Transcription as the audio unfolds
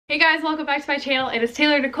Hey guys, welcome back to my channel. It is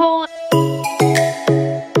Taylor Nicole.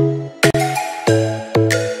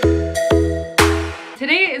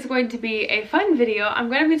 Today is going to be a fun video. I'm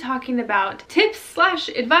going to be talking about tips /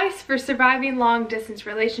 advice for surviving long distance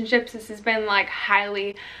relationships. This has been like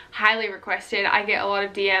highly requested. I get a lot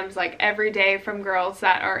of DMs like every day from girls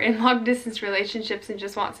that are in long distance relationships and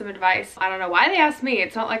just want some advice. I don't know why they ask me.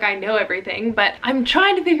 It's not like I know everything, but I'm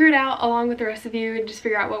trying to figure it out along with the rest of you and just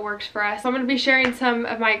figure out what works for us. So I'm going to be sharing some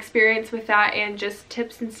of my experience with that and just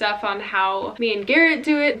tips and stuff on how me and Garrett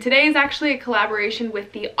do it. Today is actually a collaboration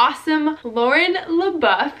with the awesome Lauren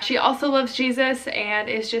LaBeouf. She also loves Jesus and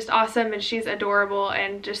is just awesome, and she's adorable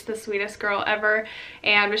and just the sweetest girl ever.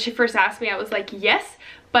 And when she first asked me, I was like, yes.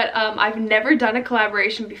 But I've never done a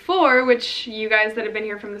collaboration before, which you guys that have been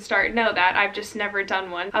here from the start know that. I've just never done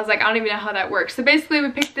one. I was like, I don't even know how that works. So basically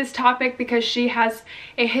we picked this topic because she has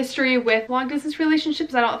a history with long distance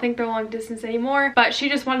relationships. I don't think they're long distance anymore, but she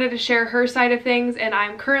just wanted to share her side of things, and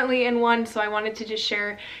I'm currently in one, so I wanted to just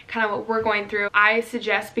share kind of what we're going through. I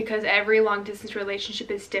suggest, because every long distance relationship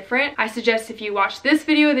is different, I suggest if you watch this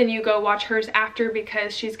video, then you go watch hers after,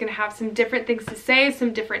 because she's gonna have some different things to say,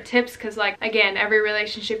 some different tips, because like, again, every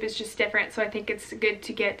relationship is just different, so I think it's good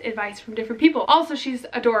to get advice from different people. Also, she's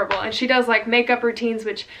adorable, and she does like makeup routines,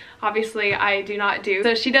 which obviously I do not do.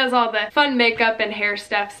 So she does all the fun makeup and hair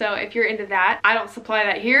stuff, so if you're into that, I don't supply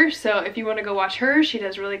that here, so if you want to go watch her, she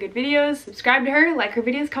does really good videos. Subscribe to her, like her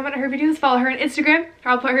videos, comment on her videos, follow her on Instagram.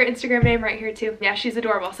 I'll put her Instagram name right here too. Yeah, she's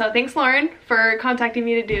adorable. So thanks, Lauren, for contacting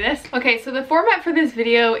me to do this. Okay, so the format for this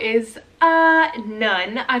video is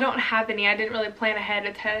none. I don't have any. I didn't really plan ahead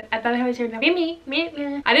of time. I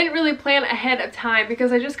didn't really plan ahead of time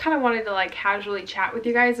because I just kind of wanted to like casually chat with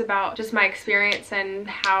you guys about just my experience and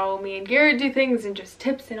how me and Garrett do things and just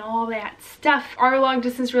tips and all that stuff. Our long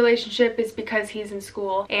distance relationship is because he's in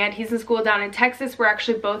school, and he's in school down in Texas. We're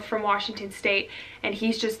actually both from Washington State, and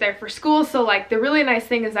he's just there for school. So like the really nice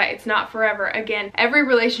thing is that it's not forever. Again, every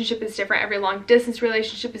relationship is different. Every long distance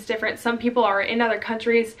relationship is different. Some people are in other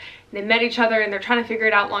countries, they met each other and they're trying to figure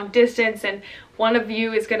it out long distance, and one of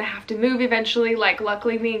you is going to have to move eventually. Like,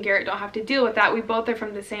 luckily me and Garrett don't have to deal with that. We both are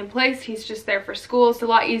from the same place. He's just there for school. It's a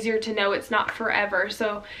lot easier to know it's not forever.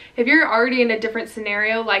 So if you're already in a different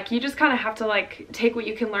scenario, like, you just kind of have to like take what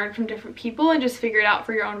you can learn from different people and just figure it out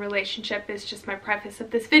for your own relationship. Is just my preface of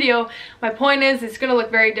this video. My point is, it's going to look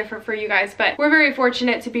very different for you guys, but we're very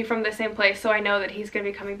fortunate to be from the same place, so I know that he's going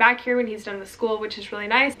to be coming back here when he's done with school, which is really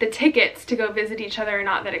nice. The tickets to go visit each other are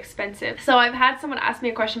not that expensive. So I've had someone ask me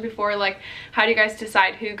a question before, like, how do you guys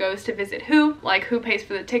decide who goes to visit who, like who pays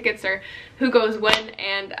for the tickets or who goes when?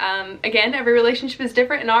 And again, every relationship is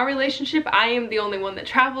different. In our relationship, I am the only one that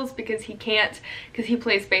travels because he can't, because he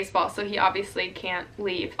plays baseball, so he obviously can't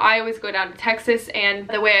leave. I always go down to Texas, and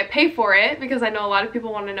the way I pay for it, because I know a lot of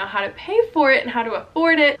people want to know how to pay for it and how to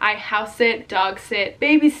afford it, I house sit, dog sit,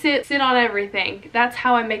 babysit, sit on everything. That's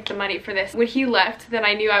how I make the money for this. When he left, then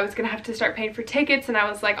I knew I was gonna have to start paying for tickets, and I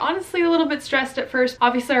was like honestly a little bit stressed at first.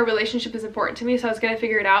 Obviously our relationship is important to me, so I was gonna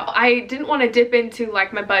figure it out. I didn't want to dip into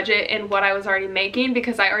like my budget and what I was already making,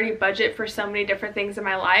 because I already budget for so many different things in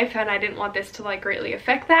my life, and I didn't want this to like greatly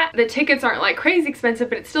affect that. The tickets aren't like crazy expensive,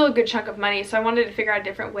 but it's still a good chunk of money, so I wanted to figure out a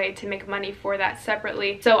different way to make money for that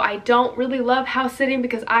separately. So I don't really love house sitting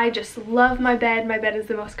because I just love my bed. My bed is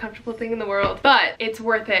the most comfortable thing in the world, but it's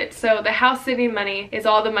worth it. So the house sitting money is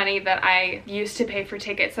all the money that I use to pay for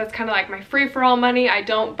tickets. That's kind of like my free-for-all money. I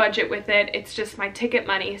don't budget with it. It's just my ticket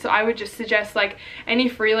money. So I would just suggest like any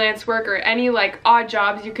freelance work or any like odd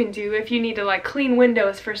jobs you can do. If you need to like clean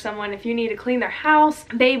windows for someone, if you need to clean their house,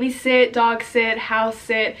 babysit, dog sit, house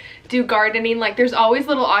sit, do gardening, like there's always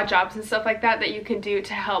little odd jobs and stuff like that that you can do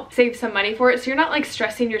to help save some money for it, so you're not like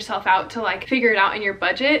stressing yourself out to like figure it out in your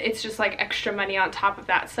budget. It's just like extra money on top of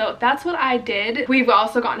that. So that's what I did. We've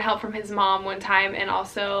also gotten help from his mom one time, and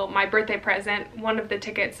also my birthday present, one of the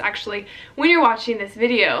tickets. Actually, when you're watching this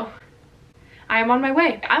video, I am on my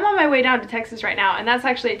way. I'm on my way down to Texas right now, and that's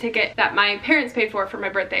actually a ticket that my parents paid for my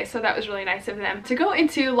birthday, so that was really nice of them. To go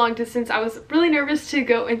into long distance, I was really nervous to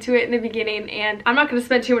go into it in the beginning, and I'm not going to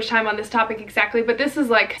spend too much time on this topic exactly, but this is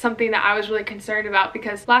like something that I was really concerned about,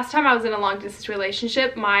 because last time I was in a long distance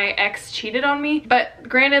relationship, my ex cheated on me. But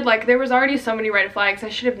granted, like there was already so many red flags. I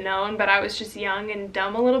should have known, but I was just young and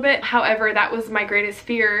dumb a little bit. However, that was my greatest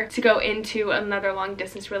fear, to go into another long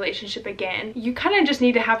distance relationship again. You kind of just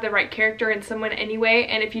need to have the right character and someone someone anyway,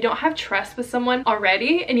 and if you don't have trust with someone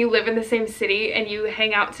already and you live in the same city and you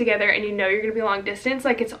hang out together and you know you're gonna be long distance,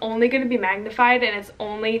 like it's only gonna be magnified and it's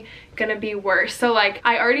only gonna be worse. So like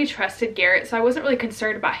I already trusted Garrett, so I wasn't really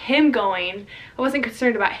concerned about him going. I wasn't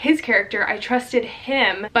concerned about his character. I trusted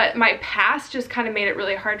him, but my past just kind of made it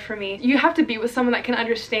really hard for me. You have to be with someone that can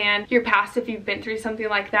understand your past if you've been through something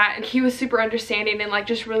like that, and he was super understanding and like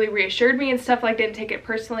just really reassured me and stuff. Like didn't take it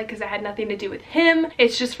personally because it had nothing to do with him.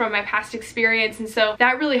 It's just from my past experience, and so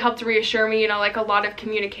that really helped reassure me. You know, like a lot of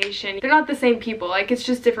communication, they're not the same people, like it's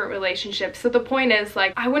just different relationships. So the point is,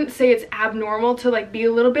 like, I wouldn't say it's abnormal to like be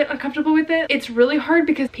a little bit uncomfortable with it. It's really hard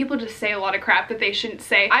because people just say a lot of crap that they shouldn't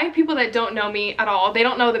say. I have people that don't know me at all, they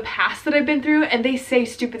don't know the past that I've been through, and they say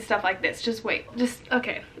stupid stuff like this. Just wait,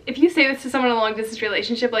 okay, if you say this to someone in a long distance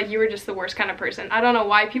relationship, like you are just the worst kind of person. I don't know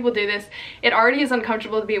why people do this. It already is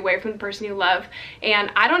uncomfortable to be away from the person you love,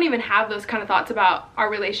 and I don't even have those kind of thoughts about our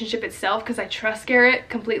relationship itself because I trust Garrett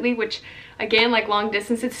completely, which again, like long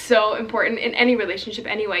distance, it's so important in any relationship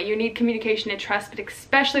anyway. You need communication and trust, but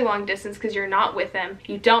especially long distance because you're not with them.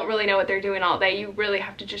 You don't really know what they're doing all day. You really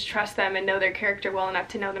have to just trust them and know their character well enough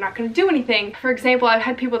to know they're not going to do anything. For example, I've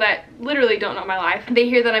had people that literally don't know my life. They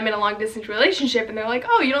hear that I'm in a long distance relationship and they're like,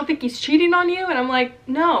 oh, you don't think he's cheating on you? And I'm like,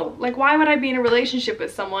 no. Like, why would I be in a relationship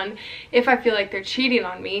with someone if I feel like they're cheating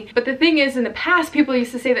on me? But the thing is, in the past, people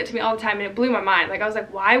used to say that to me all the time, and it blew my mind. Like, I was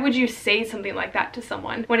like, why would you say something like that to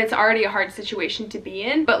someone when it's already a hard situation to be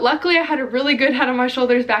in? But luckily I had a really good head on my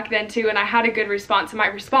shoulders back then too, and I had a good response, and my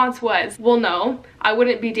response was, well, no, I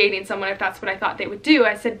wouldn't be dating someone if that's what I thought they would do.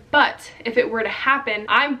 I said, but if it were to happen,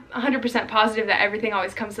 I'm 100% positive that everything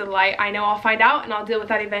always comes to the light. I know I'll find out and I'll deal with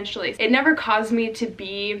that eventually. It never caused me to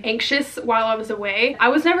be anxious while I was away. I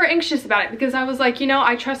was never anxious about it because I was like, you know,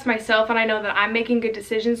 I trust myself and I know that I'm making good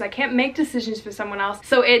decisions. I can't make decisions for someone else.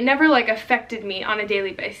 So it never like affected me on a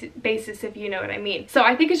daily basis, if you know what I mean. So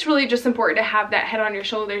I think it's really just important to have that head on your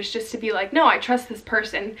shoulders, just to be like, no, I trust this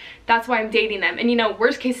person. That's why I'm dating them. And you know,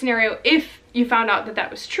 worst case scenario, if you found out that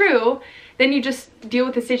that was true, then you just deal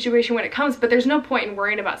with the situation when it comes. But there's no point in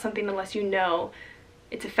worrying about something unless you know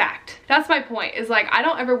it's a fact. That's my point, is like, I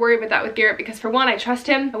don't ever worry about that with Garrett because for one, I trust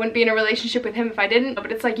him. I wouldn't be in a relationship with him if I didn't.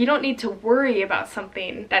 But it's like, you don't need to worry about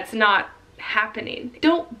something that's not happening.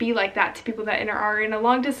 Don't be like that to people that are in a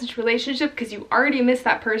long distance relationship because you already miss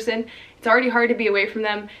that person. It's already hard to be away from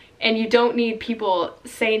them. And you don't need people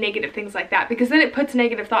saying negative things like that, because then it puts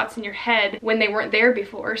negative thoughts in your head when they weren't there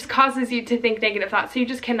before. It causes you to think negative thoughts. So you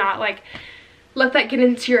just cannot like let that get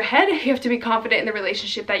into your head. You have to be confident in the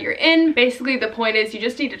relationship that you're in. Basically, the point is you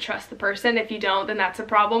just need to trust the person. If you don't, then that's a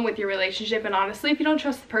problem with your relationship. And honestly, if you don't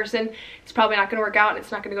trust the person, it's probably not going to work out and it's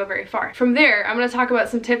not going to go very far. From there, I'm going to talk about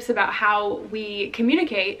some tips about how we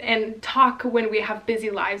communicate and talk when we have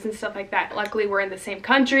busy lives and stuff like that. Luckily, we're in the same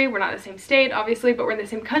country. We're not in the same state, obviously, but we're in the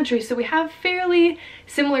same country. So we have fairly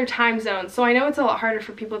similar time zones. So I know it's a lot harder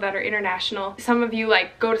for people that are international. Some of you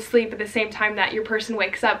like go to sleep at the same time that your person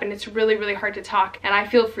wakes up, and it's really, really hard to talk. And I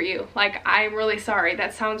feel for you. Like, I'm really sorry.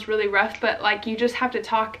 That sounds really rough, but like, you just have to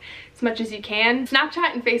talk as much as you can.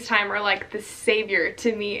 Snapchat and FaceTime are like the savior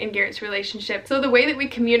to me and Garrett's relationship. So the way that we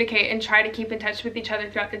communicate and try to keep in touch with each other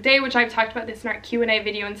throughout the day, which I've talked about this in our Q&A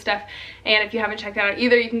video and stuff, and if you haven't checked that out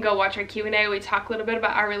either, you can go watch our Q&A. We talk a little bit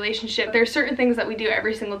about our relationship. There's certain things that we do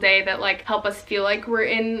every single day that like help us feel like we're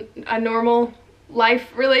in a normal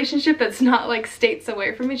life relationship that's not like states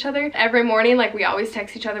away from each other. Every morning, like, we always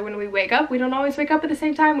text each other when we wake up. We don't always wake up at the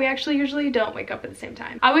same time. We actually usually don't wake up at the same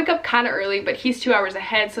time. I wake up kind of early, but he's 2 hours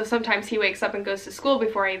ahead, so sometimes he wakes up and goes to school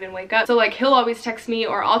before I even wake up. So like, he'll always text me,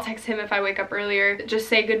 or I'll text him if I wake up earlier. Just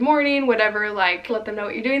say good morning, whatever, like let them know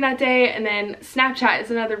what you're doing that day. And then Snapchat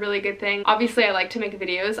is another really good thing. Obviously, I like to make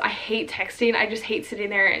videos. I hate texting. I just hate sitting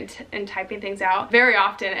there and typing things out. Very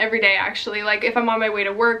often, every day actually. Like, if I'm on my way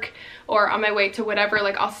to work or on my way to whatever,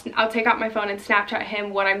 like I'll take out my phone and Snapchat him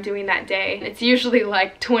what I'm doing that day. It's usually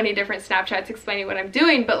like 20 different Snapchats explaining what I'm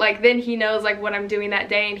doing, but like then he knows like what I'm doing that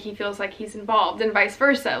day and he feels like he's involved, and vice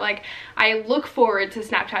versa. Like, I look forward to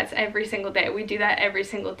Snapchats every single day. We do that every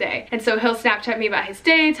single day. And so he'll Snapchat me about his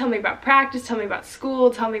day, tell me about practice, tell me about school,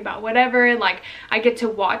 tell me about whatever, and like I get to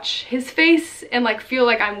watch his face and like feel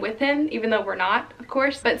like I'm with him, even though we're not, of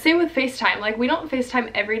course. But same with FaceTime. Like, we don't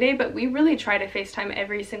FaceTime every day, but we really try to FaceTime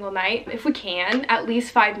every single night if we can, at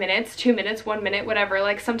least 5 minutes, 2 minutes, 1 minute, whatever.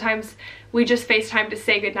 Like, sometimes we just FaceTime to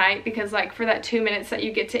say goodnight, because like for that 2 minutes that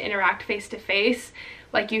you get to interact face to face,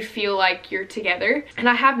 like you feel like you're together. And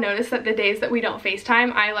I have noticed that the days that we don't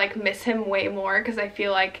FaceTime, I like miss him way more because I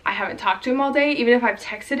feel like I haven't talked to him all day. Even if I've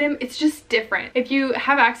texted him, it's just different. If you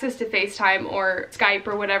have access to FaceTime or Skype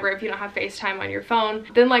or whatever, if you don't have FaceTime on your phone,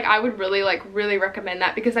 then like I would really recommend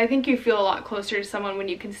that, because I think you feel a lot closer to someone when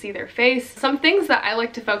you can see their face. Some things that I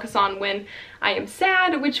like to focus on when I am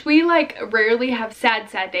sad, which we like rarely have sad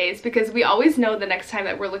days, because we always know the next time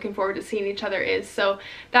that we're looking forward to seeing each other is. So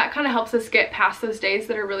that kind of helps us get past those days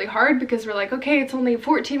that are really hard, because we're like, okay, it's only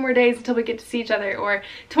 14 more days until we get to see each other, or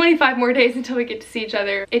 25 more days until we get to see each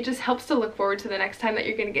other. It just helps to look forward to the next time that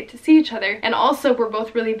you're going to get to see each other. And also, we're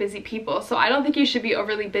both really busy people, so I don't think you should be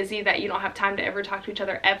overly busy that you don't have time to ever talk to each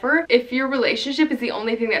other ever. If your relationship is the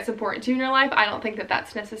only thing that's important to you in your life, I don't think that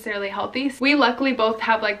that's necessarily healthy. So we luckily both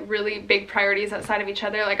have like really big priorities outside of each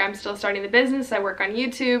other. Like, I'm still starting the business, I work on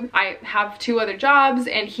YouTube, I have 2 other jobs,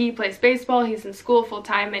 and he plays baseball, he's in school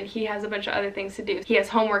full-time, and he has a bunch of other things to do. He has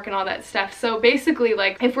homework and all that stuff. So basically,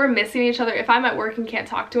 like, if we're missing each other, if I'm at work and can't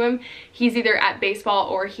talk to him, he's either at baseball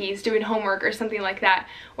or he's doing homework or something like that,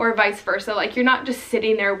 or vice versa. Like, you're not just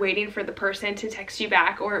sitting there waiting for the person to text you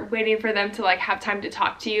back or waiting for them to like have time to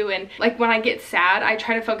talk to you. And like, when I get sad, I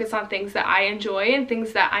try to focus on things that I enjoy and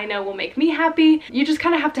things that I know will make me happy. You just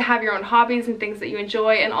kind of have to have your own hobbies and things that you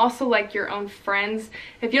enjoy, and also like your own friends.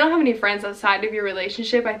 If you don't have any friends outside of your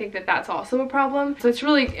relationship, I think that that's also a problem. So it's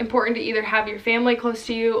really important to either have your family close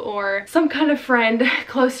to you or some kind of friend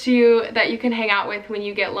close to you that you can hang out with when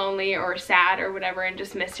you get lonely or sad or whatever and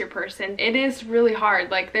just miss your person. It is really hard.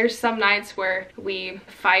 Like, there's some nights where we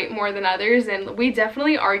fight more than others, and we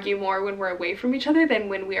definitely argue more when we're away from each other than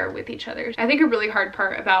when we are with each other. I think a really hard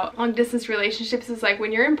part about long distance relationships is like,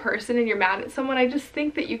 when you're in person and you're mad at someone, I just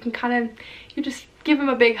think that you can kind of, you just give them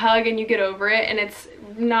a big hug and you get over it. And it's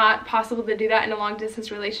not possible to do that in a long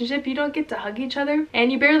distance relationship. You don't get to hug each other,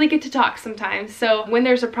 and you barely get to talk sometimes. So when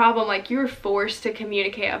there's a problem, like, you're forced to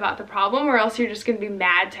communicate about the problem, or else you're just gonna be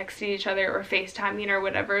mad texting each other or FaceTiming or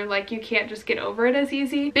whatever. Like, you can't just get over it as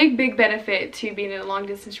easy. Big benefit to being in a long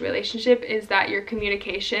distance relationship is that your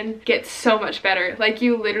communication gets so much better. Like,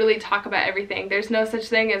 you literally talk about everything. There's no such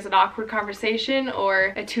thing as an awkward conversation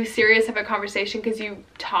or a too serious of a conversation, because you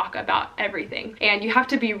talk about everything. And you have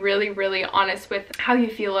to be really honest with how you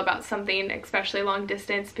feel about something, especially long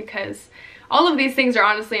distance, because all of these things are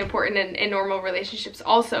honestly important in normal relationships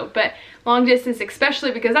also, but long distance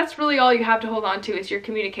especially, because that's really all you have to hold on to is your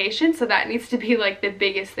communication. So that needs to be like the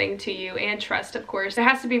biggest thing to you, and trust, of course. There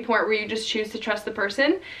has to be a point where you just choose to trust the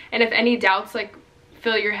person, and if any doubts like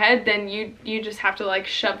fill your head, then you just have to like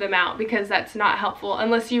shove them out, because that's not helpful.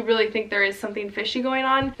 Unless you really think there is something fishy going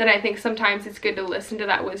on, then I think sometimes it's good to listen to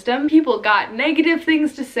that wisdom. People got negative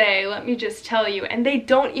things to say, let me just tell you, and they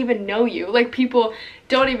don't even know you. Like, people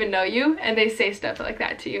don't even know you and they say stuff like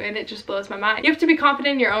that to you, and it just blows my mind. You have to be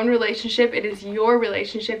confident in your own relationship. It is your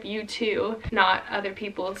relationship, you two, not other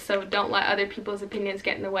people's. So don't let other people's opinions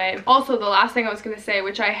get in the way. Also, the last thing I was going to say,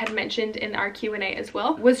 which I had mentioned in our Q&A as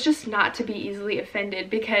well, was just not to be easily offended,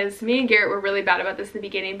 because me and Garrett were really bad about this in the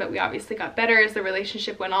beginning, but we obviously got better as the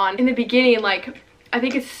relationship went on. In the beginning, like, I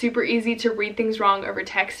think it's super easy to read things wrong over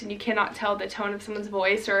text, and you cannot tell the tone of someone's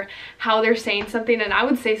voice or how they're saying something. And I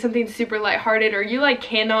would say something super lighthearted, or you like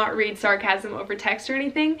cannot read sarcasm over text or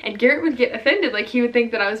anything, and Garrett would get offended. Like, he would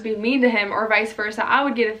think that I was being mean to him, or vice versa. I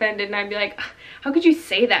would get offended and I'd be like, how could you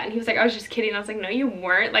say that? And he was like, I was just kidding. I was like, no, you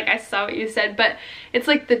weren't. Like, I saw what you said. But it's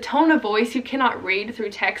like the tone of voice you cannot read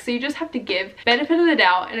through text, so you just have to give benefit of the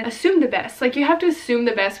doubt and assume the best. Like, you have to assume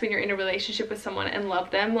the best when you're in a relationship with someone and love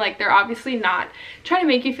them. Like, they're obviously not trying to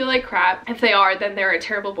make you feel like crap. If they are, then they're a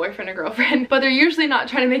terrible boyfriend or girlfriend. But they're usually not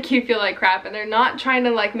trying to make you feel like crap, and they're not trying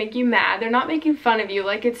to like make you mad. They're not making fun of you.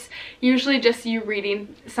 Like, it's usually just you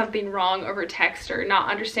reading something wrong over text or not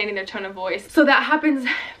understanding their tone of voice. So that happens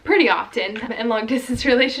pretty often in long distance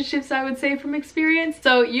relationships, I would say, from experience.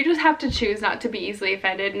 So you just have to choose not to be easily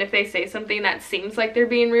offended, and if they say something that seems like they're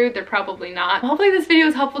being rude, they're probably not. Hopefully this video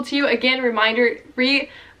is helpful to you. Again,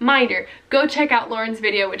 reminder, go check out Lauren's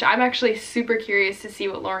video, which I'm actually super curious to see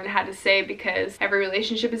what Lauren had to say, because every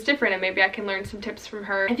relationship is different and maybe I can learn some tips from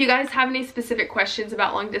her. If you guys have any specific questions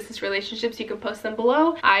about long distance relationships, you can post them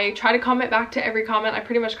below. I try to comment back to every comment. I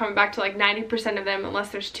pretty much comment back to like 90% of them, unless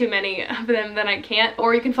there's too many of them then I can't.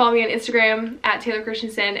 Or you can follow me on Instagram at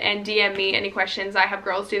taylorchristianson and DM me any questions. I have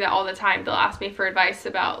girls do that all the time. They'll ask me for advice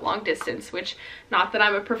about long distance, which, not that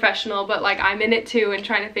I'm a professional, but like I'm in it too and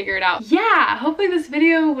trying to figure it out. Yeah, hopefully this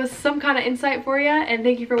video was some kind of insight for you, and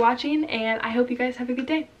thank you for watching, and I hope you guys have a good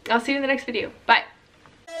day. I'll see you in the next video. Bye.